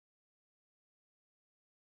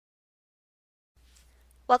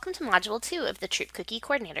Welcome to Module 2 of the Troop Cookie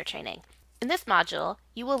Coordinator Training. In this module,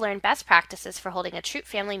 you will learn best practices for holding a troop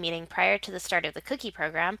family meeting prior to the start of the cookie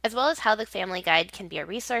program, as well as how the family guide can be a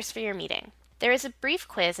resource for your meeting. There is a brief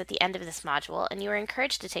quiz at the end of this module, and you are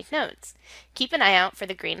encouraged to take notes. Keep an eye out for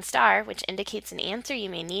the green star, which indicates an answer you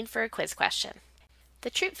may need for a quiz question. The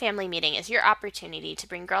Troop Family Meeting is your opportunity to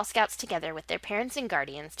bring Girl Scouts together with their parents and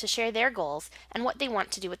guardians to share their goals and what they want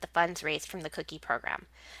to do with the funds raised from the cookie program,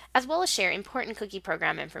 as well as share important cookie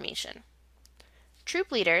program information.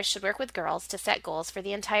 Troop leaders should work with girls to set goals for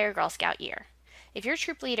the entire Girl Scout year. If your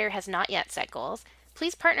troop leader has not yet set goals,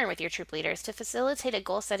 please partner with your troop leaders to facilitate a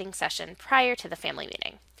goal-setting session prior to the family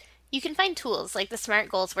meeting. You can find tools like the Smart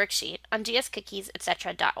Goals worksheet on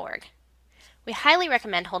gscookies.etc.org. We highly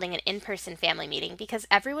recommend holding an in-person family meeting because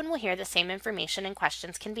everyone will hear the same information and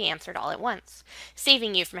questions can be answered all at once,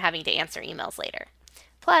 saving you from having to answer emails later.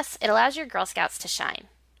 Plus, it allows your Girl Scouts to shine.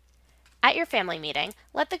 At your family meeting,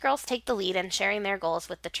 let the girls take the lead in sharing their goals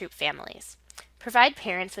with the troop families. Provide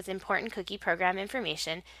parents with important cookie program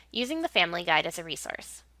information using the family guide as a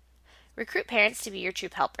resource. Recruit parents to be your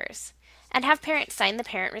troop helpers, and have parents sign the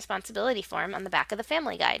parent responsibility form on the back of the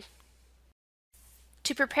family guide.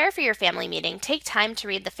 To prepare for your family meeting, take time to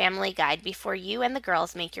read the family guide before you and the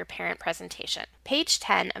girls make your parent presentation. Page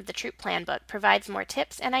 10 of the Troop Plan Book provides more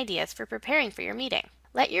tips and ideas for preparing for your meeting.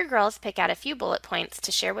 Let your girls pick out a few bullet points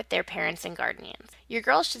to share with their parents and guardians. Your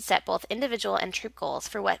girls should set both individual and troop goals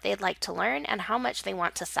for what they'd like to learn and how much they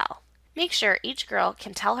want to sell. Make sure each girl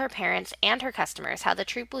can tell her parents and her customers how the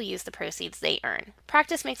troop will use the proceeds they earn.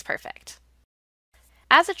 Practice makes perfect.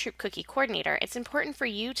 As a troop cookie coordinator, it's important for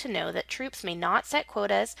you to know that troops may not set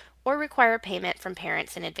quotas or require payment from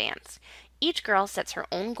parents in advance. Each girl sets her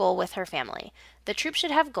own goal with her family. The troop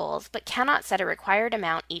should have goals, but cannot set a required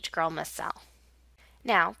amount each girl must sell.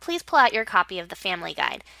 Now, please pull out your copy of the family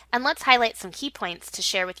guide, and let's highlight some key points to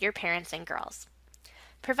share with your parents and girls.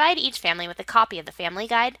 Provide each family with a copy of the family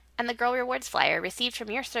guide and the Girl Rewards flyer received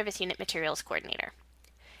from your Service Unit Materials Coordinator.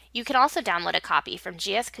 You can also download a copy from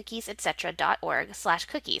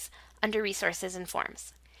gscookies.etc.org/cookies under Resources and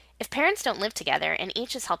Forms. If parents don't live together and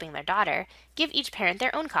each is helping their daughter, give each parent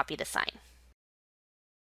their own copy to sign.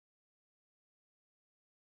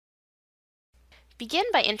 Begin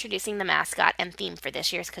by introducing the mascot and theme for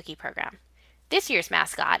this year's cookie program. This year's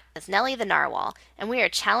mascot is Nellie the Narwhal, and we are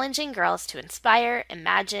challenging girls to inspire,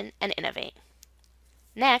 imagine, and innovate.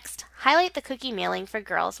 Next, highlight the cookie mailing for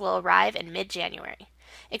girls will arrive in mid-January.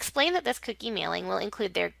 Explain that this cookie mailing will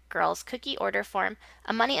include their girls' cookie order form,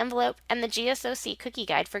 a money envelope, and the GSOC cookie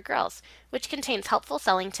guide for girls, which contains helpful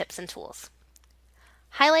selling tips and tools.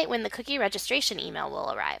 Highlight when the cookie registration email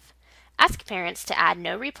will arrive. Ask parents to add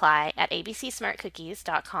no reply at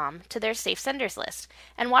abcsmartcookies.com to their safe senders list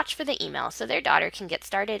and watch for the email so their daughter can get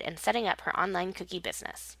started in setting up her online cookie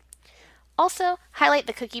business. Also, highlight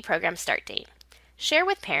the cookie program start date. Share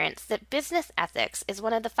with parents that business ethics is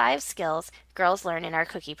one of the 5 skills girls learn in our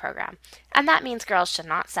cookie program, and that means girls should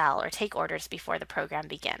not sell or take orders before the program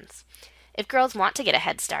begins. If girls want to get a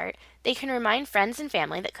head start, they can remind friends and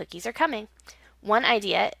family that cookies are coming. One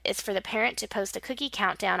idea is for the parent to post a cookie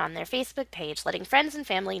countdown on their Facebook page, letting friends and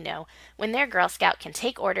family know when their Girl Scout can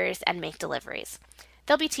take orders and make deliveries.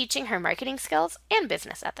 They'll be teaching her marketing skills and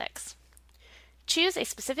business ethics. Choose a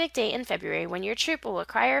specific date in February when your troop will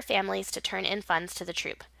require families to turn in funds to the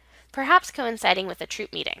troop, perhaps coinciding with a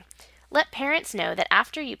troop meeting. Let parents know that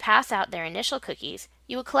after you pass out their initial cookies,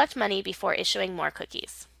 you will collect money before issuing more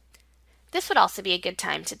cookies. This would also be a good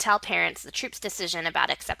time to tell parents the troop's decision about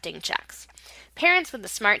accepting checks. Parents with a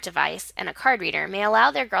smart device and a card reader may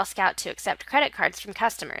allow their Girl Scout to accept credit cards from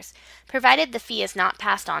customers, provided the fee is not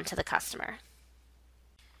passed on to the customer.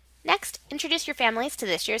 Next, introduce your families to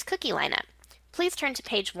this year's cookie lineup. Please turn to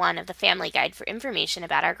page 1 of the Family Guide for information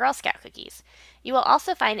about our Girl Scout cookies. You will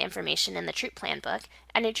also find information in the Troop Plan Book,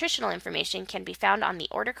 and nutritional information can be found on the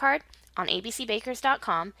order card, on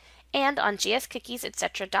abcbakers.com, and on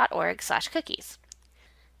gscookies.etc.org/cookies.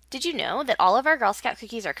 Did you know that all of our Girl Scout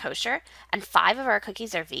cookies are kosher, and 5 of our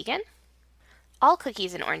cookies are vegan? All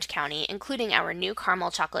cookies in Orange County, including our new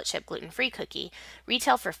caramel chocolate chip gluten-free cookie,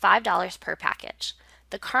 retail for $5 per package.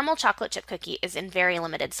 The caramel chocolate chip cookie is in very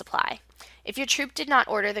limited supply. If your troop did not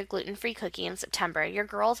order the gluten-free cookie in September, your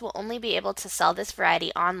girls will only be able to sell this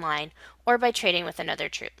variety online or by trading with another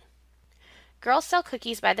troop. Girls sell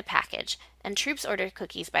cookies by the package, and troops order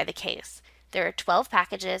cookies by the case. There are 12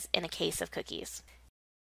 packages in a case of cookies.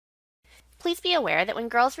 Please be aware that when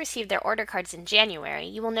girls receive their order cards in January,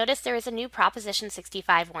 you will notice there is a new Proposition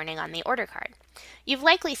 65 warning on the order card. You've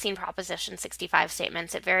likely seen Proposition 65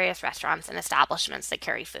 statements at various restaurants and establishments that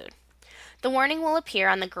carry food. The warning will appear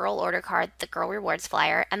on the Girl Order Card, the Girl Rewards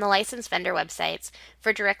flyer, and the licensed vendor websites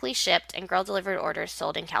for directly shipped and girl delivered orders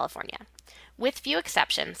sold in California. With few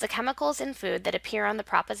exceptions, the chemicals in food that appear on the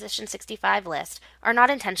Proposition 65 list are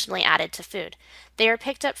not intentionally added to food. They are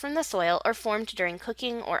picked up from the soil or formed during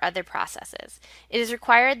cooking or other processes. It is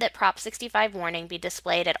required that Prop 65 warning be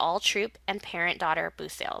displayed at all troop and parent-daughter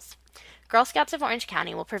booth sales. Girl Scouts of Orange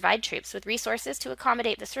County will provide troops with resources to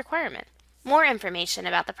accommodate this requirement. More information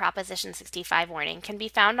about the Proposition 65 warning can be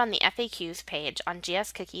found on the FAQs page on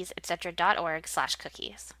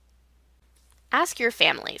gscookies.org/cookies. Ask your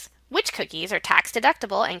families, which cookies are tax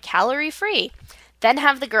deductible and calorie free? Then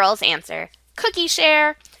have the girls answer, Cookie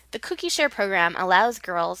Share! The Cookie Share program allows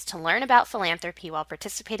girls to learn about philanthropy while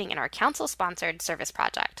participating in our council-sponsored service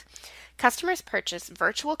project. Customers purchase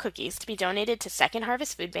virtual cookies to be donated to Second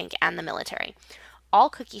Harvest Food Bank and the military. All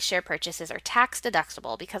Cookie Share purchases are tax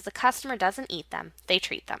deductible because the customer doesn't eat them, they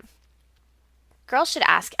treat them. Girls should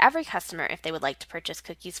ask every customer if they would like to purchase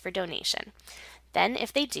cookies for donation. Then,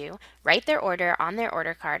 if they do, write their order on their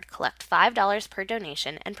order card, collect $5 per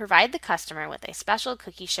donation, and provide the customer with a special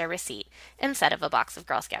Cookie Share receipt instead of a box of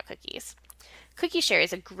Girl Scout cookies. Cookie Share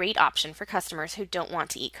is a great option for customers who don't want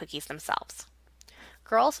to eat cookies themselves.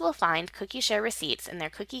 Girls will find Cookie Share receipts in their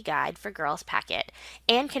Cookie Guide for Girls packet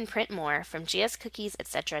and can print more from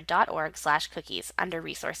gscookies.org/cookies under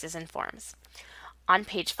Resources and Forms. On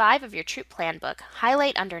page 5 of your troop plan book,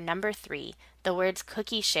 highlight under number 3 the words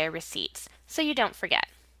Cookie Share receipts so you don't forget.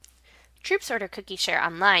 Troops order Cookie Share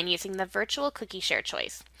online using the virtual Cookie Share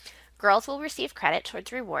choice. Girls will receive credit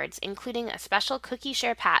towards rewards, including a special Cookie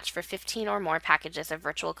Share patch for 15 or more packages of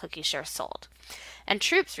virtual Cookie Share sold. And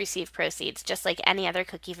troops receive proceeds just like any other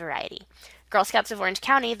cookie variety. Girl Scouts of Orange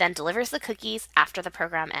County then delivers the cookies after the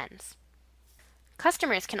program ends.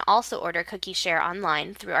 Customers can also order Cookie Share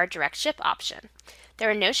online through our direct ship option. There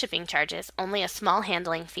are no shipping charges, only a small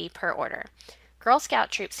handling fee per order. Girl Scout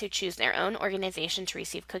troops who choose their own organization to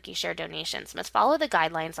receive Cookie Share donations must follow the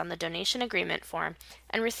guidelines on the donation agreement form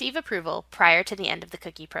and receive approval prior to the end of the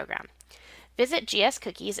cookie program. Visit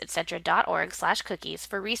gscookies.org/cookies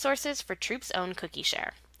for resources for troops' own Cookie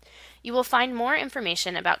Share. You will find more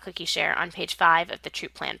information about Cookie Share on page 5 of the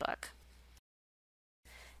Troop Plan book.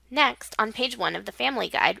 Next, on page 1 of the Family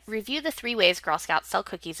Guide, review the 3 ways Girl Scouts sell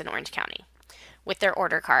cookies in Orange County. With their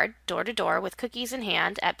order card, door-to-door with cookies in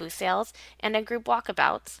hand at booth sales and at group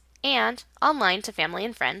walkabouts, and online to family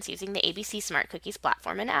and friends using the ABC Smart Cookies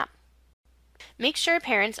platform and app. Make sure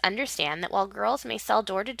parents understand that while girls may sell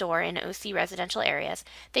door-to-door in OC residential areas,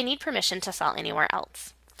 they need permission to sell anywhere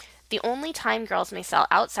else. The only time girls may sell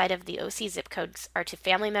outside of the OC zip codes are to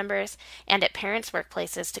family members and at parents'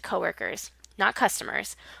 workplaces to coworkers, not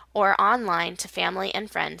customers, or online to family and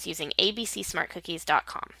friends using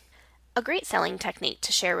abcsmartcookies.com. A great selling technique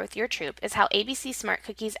to share with your troop is how ABC Smart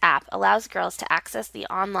Cookies app allows girls to access the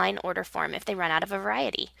online order form if they run out of a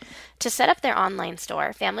variety. To set up their online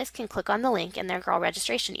store, families can click on the link in their girl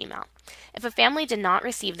registration email. If a family did not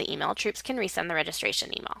receive the email, troops can resend the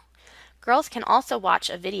registration email. Girls can also watch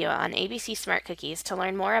a video on ABC Smart Cookies to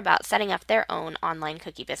learn more about setting up their own online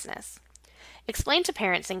cookie business. Explain to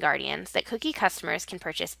parents and guardians that cookie customers can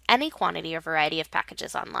purchase any quantity or variety of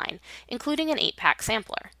packages online, including an 8-pack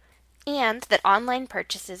sampler, and that online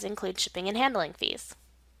purchases include shipping and handling fees.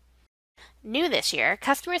 New this year,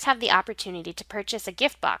 customers have the opportunity to purchase a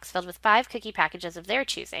gift box filled with 5 cookie packages of their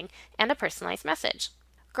choosing and a personalized message.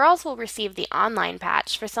 Girls will receive the online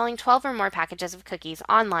patch for selling 12 or more packages of cookies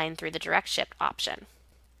online through the direct ship option.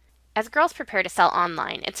 As girls prepare to sell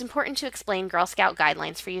online, it's important to explain Girl Scout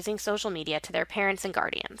guidelines for using social media to their parents and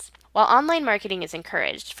guardians. While online marketing is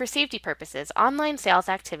encouraged, for safety purposes, online sales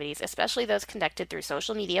activities, especially those conducted through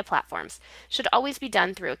social media platforms, should always be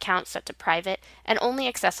done through accounts set to private and only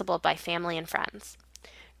accessible by family and friends.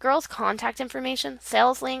 Girls' contact information,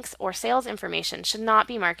 sales links, or sales information should not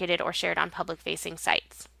be marketed or shared on public-facing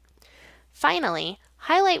sites. Finally,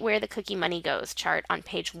 highlight where the cookie money goes chart on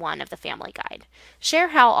page 1 of the Family Guide. Share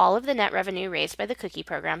how all of the net revenue raised by the cookie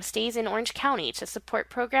program stays in Orange County to support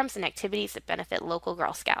programs and activities that benefit local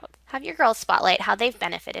Girl Scouts. Have your girls spotlight how they've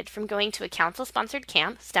benefited from going to a council-sponsored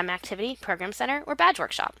camp, STEM activity, program center, or badge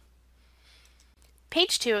workshop.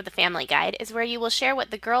 Page 2 of the Family Guide is where you will share what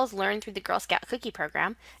the girls learned through the Girl Scout cookie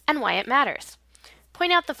program and why it matters.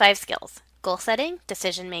 Point out the 5 skills: goal setting,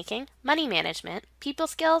 decision making, money management, people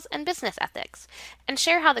skills, and business ethics, and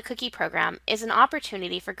share how the cookie program is an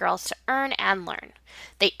opportunity for girls to earn and learn.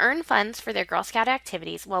 They earn funds for their Girl Scout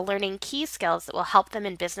activities while learning key skills that will help them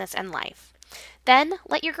in business and life. Then,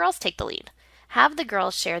 let your girls take the lead. Have the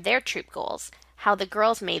girls share their troop goals, how the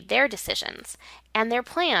girls made their decisions, and their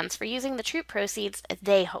plans for using the troop proceeds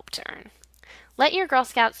they hope to earn. Let your Girl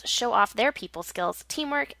Scouts show off their people skills,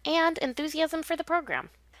 teamwork, and enthusiasm for the program.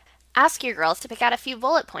 Ask your girls to pick out a few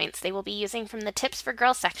bullet points they will be using from the Tips for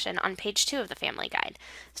Girls section on page 2 of the Family Guide,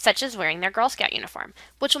 such as wearing their Girl Scout uniform,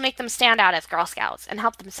 which will make them stand out as Girl Scouts and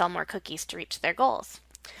help them sell more cookies to reach their goals.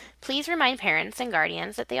 Please remind parents and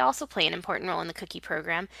guardians that they also play an important role in the cookie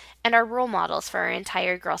program and are role models for our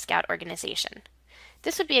entire Girl Scout organization.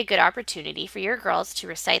 This would be a good opportunity for your girls to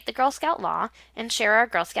recite the Girl Scout law and share our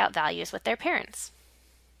Girl Scout values with their parents.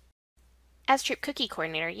 As Troop Cookie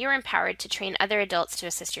Coordinator, you are empowered to train other adults to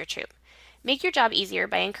assist your troop. Make your job easier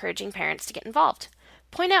by encouraging parents to get involved.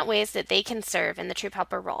 Point out ways that they can serve in the troop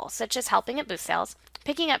helper role, such as helping at booth sales,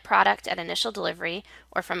 picking up product at initial delivery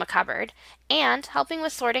or from a cupboard, and helping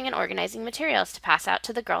with sorting and organizing materials to pass out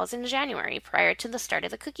to the girls in January prior to the start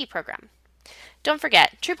of the cookie program. Don't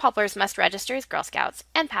forget, troop helpers must register as Girl Scouts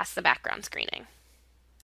and pass the background screening.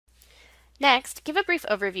 Next, give a brief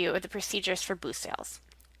overview of the procedures for booth sales.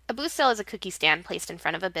 A booth sale is a cookie stand placed in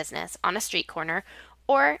front of a business, on a street corner,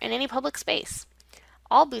 or in any public space.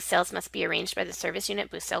 All booth sales must be arranged by the Service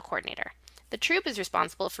Unit Booth Sale Coordinator. The troop is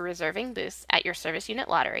responsible for reserving booths at your Service Unit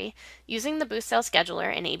lottery, using the booth sale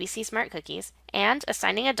scheduler in ABC Smart Cookies, and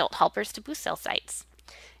assigning adult helpers to booth sale sites.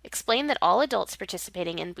 Explain that all adults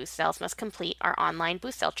participating in booth sales must complete our online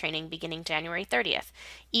booth sale training beginning January 30th,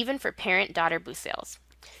 even for parent-daughter booth sales.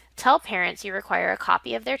 Tell parents you require a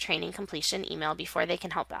copy of their training completion email before they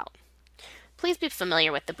can help out. Please be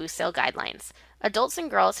familiar with the booth sale guidelines. Adults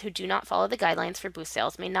and girls who do not follow the guidelines for booth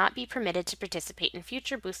sales may not be permitted to participate in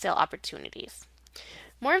future booth sale opportunities.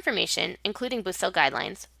 More information, including booth sale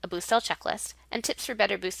guidelines, a booth sale checklist, and tips for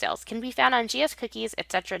better booth sales can be found on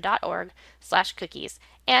gscookies.org/cookies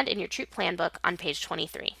and in your troop plan book on page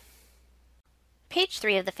 23. Page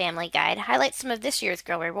 3 of the Family Guide highlights some of this year's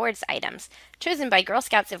Girl Rewards items, chosen by Girl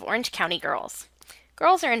Scouts of Orange County girls.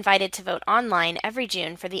 Girls are invited to vote online every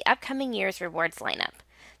June for the upcoming year's rewards lineup.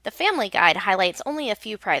 The Family Guide highlights only a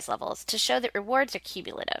few prize levels to show that rewards are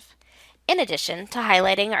cumulative, in addition to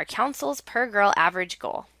highlighting our council's per-girl average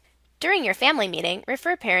goal. During your family meeting,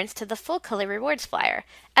 refer parents to the full-color rewards flyer,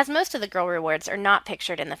 as most of the girl rewards are not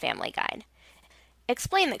pictured in the Family Guide.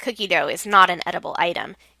 Explain that cookie dough is not an edible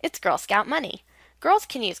item, it's Girl Scout money. Girls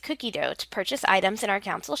can use cookie dough to purchase items in our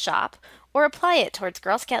council shop or apply it towards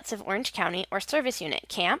Girl Scouts of Orange County or Service Unit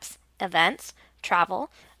camps, events,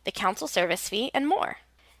 travel, the council service fee, and more.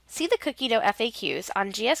 See the cookie dough FAQs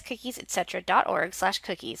on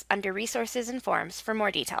gscookies.org/cookies under Resources and Forms for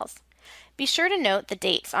more details. Be sure to note the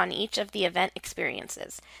dates on each of the event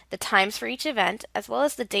experiences, the times for each event, as well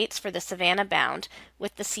as the dates for the Savannah Bound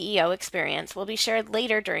with the CEO experience will be shared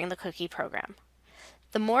later during the cookie program.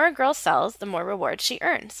 The more a girl sells, the more rewards she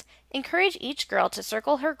earns. Encourage each girl to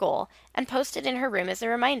circle her goal and post it in her room as a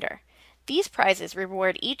reminder. These prizes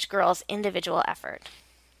reward each girl's individual effort.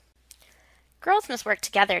 Girls must work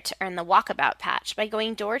together to earn the Walkabout Patch by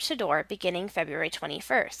going door to door beginning February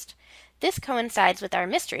 21st. This coincides with our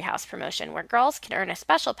Mystery House promotion, where girls can earn a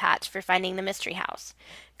special patch for finding the mystery house.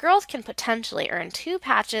 Girls can potentially earn 2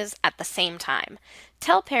 patches at the same time.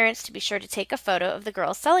 Tell parents to be sure to take a photo of the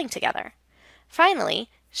girls selling together. Finally,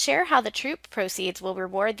 share how the troop proceeds will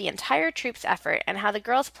reward the entire troop's effort and how the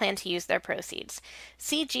girls plan to use their proceeds.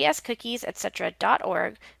 See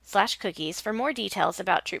gscookies.org/cookies for more details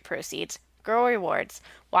about troop proceeds, girl rewards,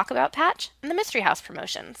 Walkabout Patch, and the Mystery House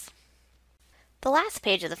promotions. The last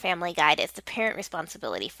page of the Family Guide is the Parent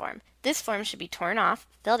Responsibility Form. This form should be torn off,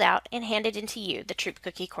 filled out, and handed in to you, the Troop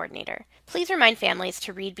Cookie Coordinator. Please remind families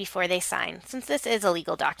to read before they sign, since this is a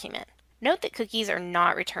legal document. Note that cookies are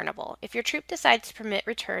not returnable. If your troop decides to permit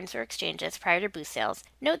returns or exchanges prior to booth sales,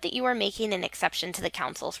 note that you are making an exception to the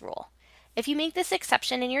council's rule. If you make this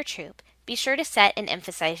exception in your troop, be sure to set and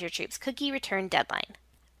emphasize your troop's cookie return deadline.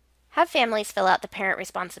 Have families fill out the parent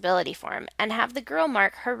responsibility form and have the girl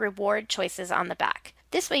mark her reward choices on the back.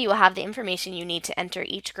 This way you will have the information you need to enter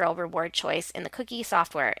each girl reward choice in the cookie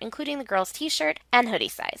software, including the girl's t-shirt and hoodie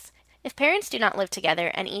size. If parents do not live together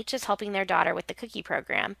and each is helping their daughter with the cookie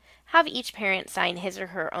program, have each parent sign his or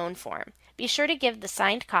her own form. Be sure to give the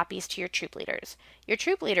signed copies to your troop leaders. Your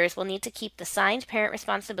troop leaders will need to keep the signed parent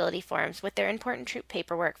responsibility forms with their important troop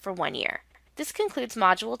paperwork for 1 year. This concludes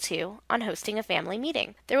Module 2 on hosting a family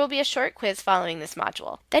meeting. There will be a short quiz following this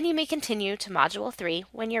module. Then you may continue to Module 3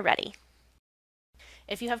 when you're ready.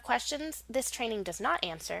 If you have questions this training does not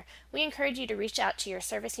answer, we encourage you to reach out to your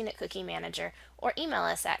Service Unit Cookie Manager or email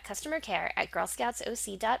us at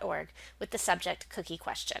customercare@girlscoutsoc.org with the subject Cookie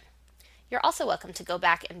Question. You're also welcome to go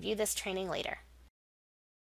back and view this training later.